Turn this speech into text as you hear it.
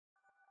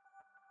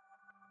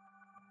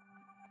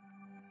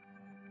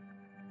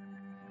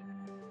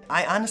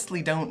I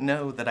honestly don't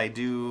know that I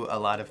do a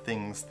lot of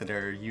things that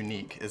are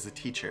unique as a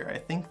teacher. I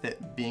think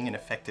that being an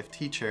effective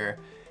teacher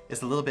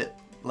is a little bit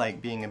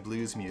like being a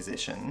blues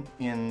musician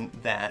in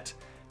that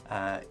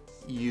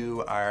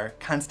you are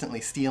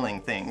constantly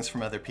stealing things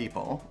from other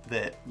people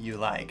that you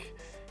like.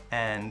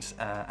 And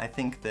I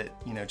think that,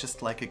 you know,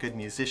 just like a good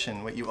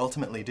musician, what you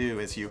ultimately do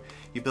is you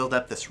build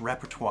up this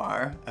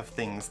repertoire of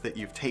things that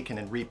you've taken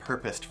and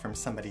repurposed from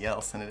somebody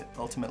else, and it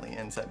ultimately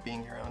ends up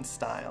being your own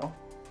style.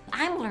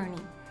 I'm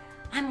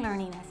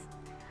learning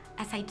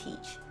as I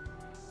teach.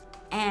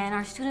 And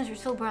our students are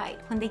so bright.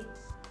 When they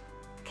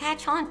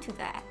catch on to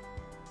that,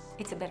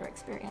 it's a better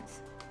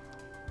experience.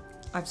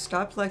 I've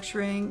stopped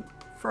lecturing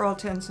for all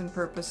intents and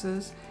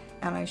purposes,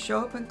 and I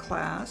show up in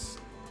class,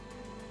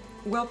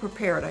 well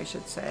prepared I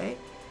should say,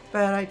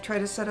 but I try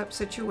to set up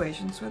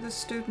situations where the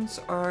students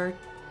are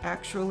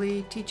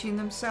actually teaching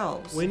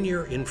themselves. When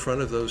you're in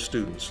front of those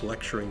students,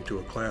 lecturing to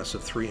a class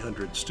of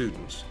 300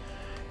 students,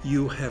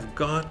 you have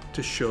got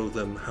to show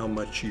them how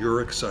much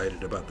you're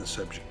excited about the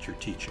subject you're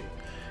teaching.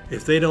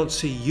 If they don't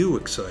see you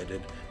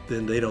excited,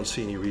 then they don't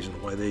see any reason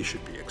why they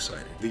should be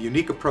excited. The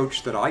unique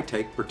approach that I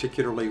take,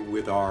 particularly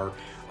with our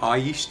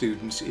IE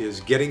students, is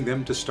getting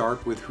them to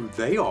start with who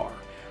they are,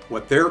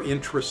 what their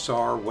interests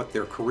are, what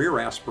their career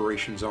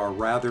aspirations are,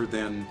 rather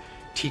than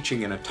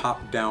teaching in a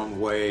top-down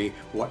way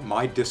what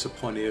my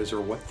discipline is or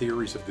what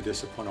theories of the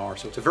discipline are.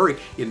 So it's a very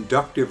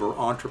inductive or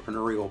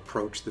entrepreneurial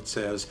approach that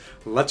says,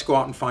 let's go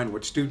out and find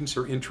what students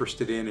are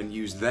interested in and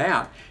use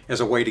that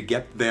as a way to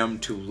get them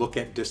to look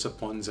at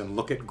disciplines and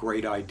look at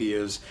great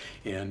ideas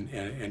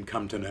and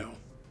come to know.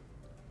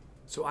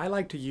 So I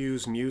like to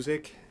use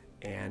music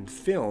and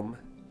film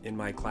in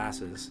my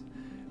classes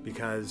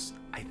because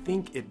I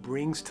think it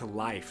brings to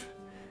life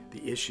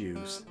the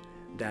issues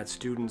that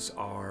students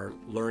are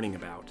learning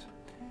about.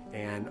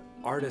 And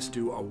artists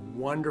do a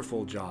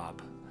wonderful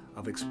job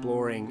of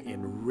exploring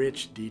in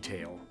rich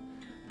detail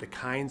the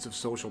kinds of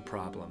social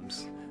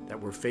problems that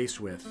we're faced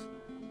with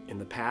in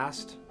the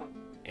past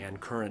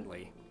and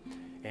currently.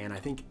 And I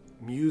think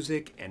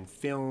music and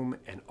film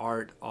and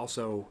art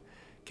also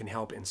can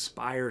help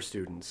inspire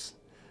students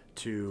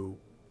to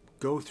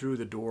go through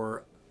the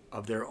door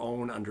of their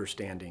own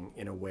understanding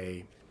in a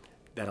way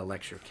that a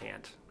lecture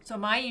can't. So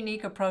my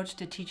unique approach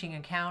to teaching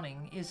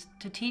accounting is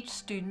to teach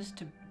students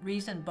to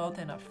reason both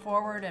in a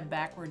forward and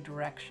backward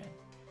direction.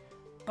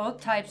 Both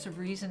types of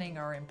reasoning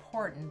are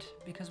important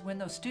because when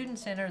those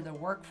students enter the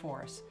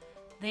workforce,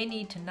 they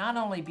need to not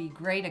only be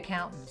great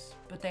accountants,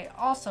 but they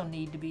also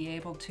need to be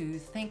able to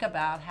think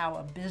about how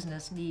a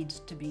business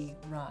needs to be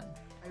run.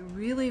 I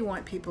really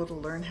want people to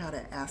learn how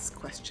to ask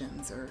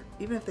questions, or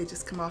even if they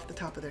just come off the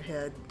top of their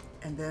head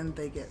and then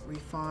they get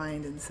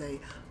refined and say,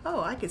 oh,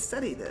 I could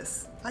study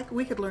this.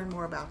 We could learn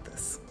more about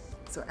this.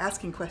 So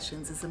asking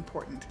questions is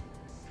important.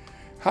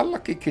 How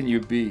lucky can you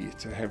be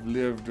to have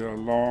lived a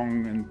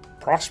long and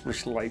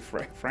prosperous life,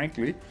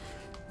 frankly,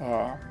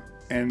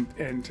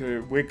 and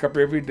to wake up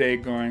every day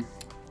going,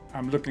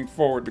 I'm looking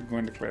forward to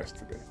going to class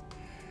today.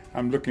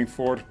 I'm looking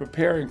forward to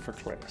preparing for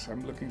class.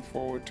 I'm looking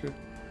forward to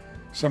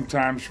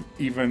sometimes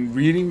even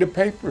reading the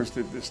papers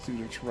that the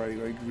students write,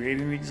 or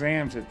grading the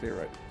exams that they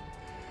write.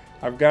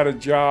 I've got a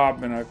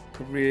job and a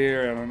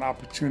career and an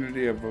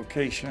opportunity, a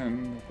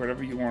vocation,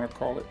 whatever you want to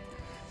call it,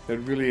 that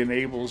really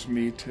enables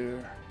me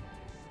to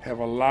have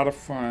a lot of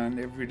fun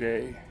every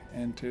day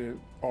and to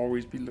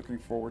always be looking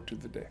forward to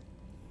the day.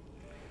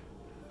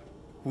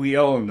 We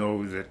all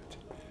know that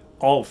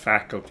all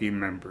faculty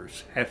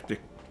members have to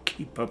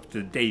keep up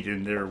to date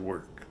in their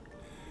work.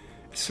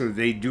 So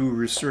they do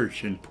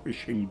research and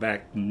pushing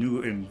back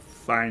new and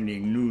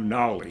finding new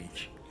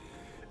knowledge.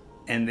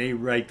 And they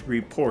write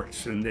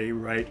reports and they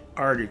write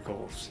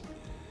articles.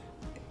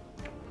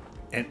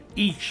 And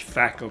each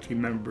faculty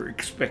member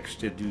expects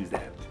to do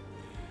that.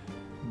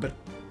 But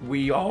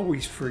we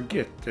always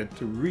forget that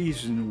the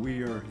reason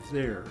we are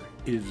there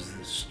is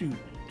the student.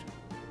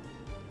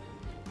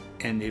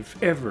 And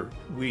if ever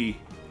we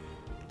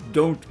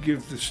don't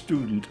give the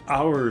student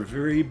our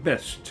very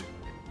best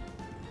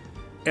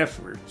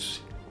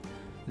efforts,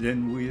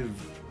 then we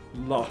have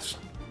lost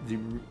the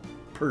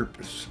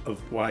purpose of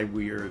why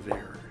we are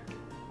there.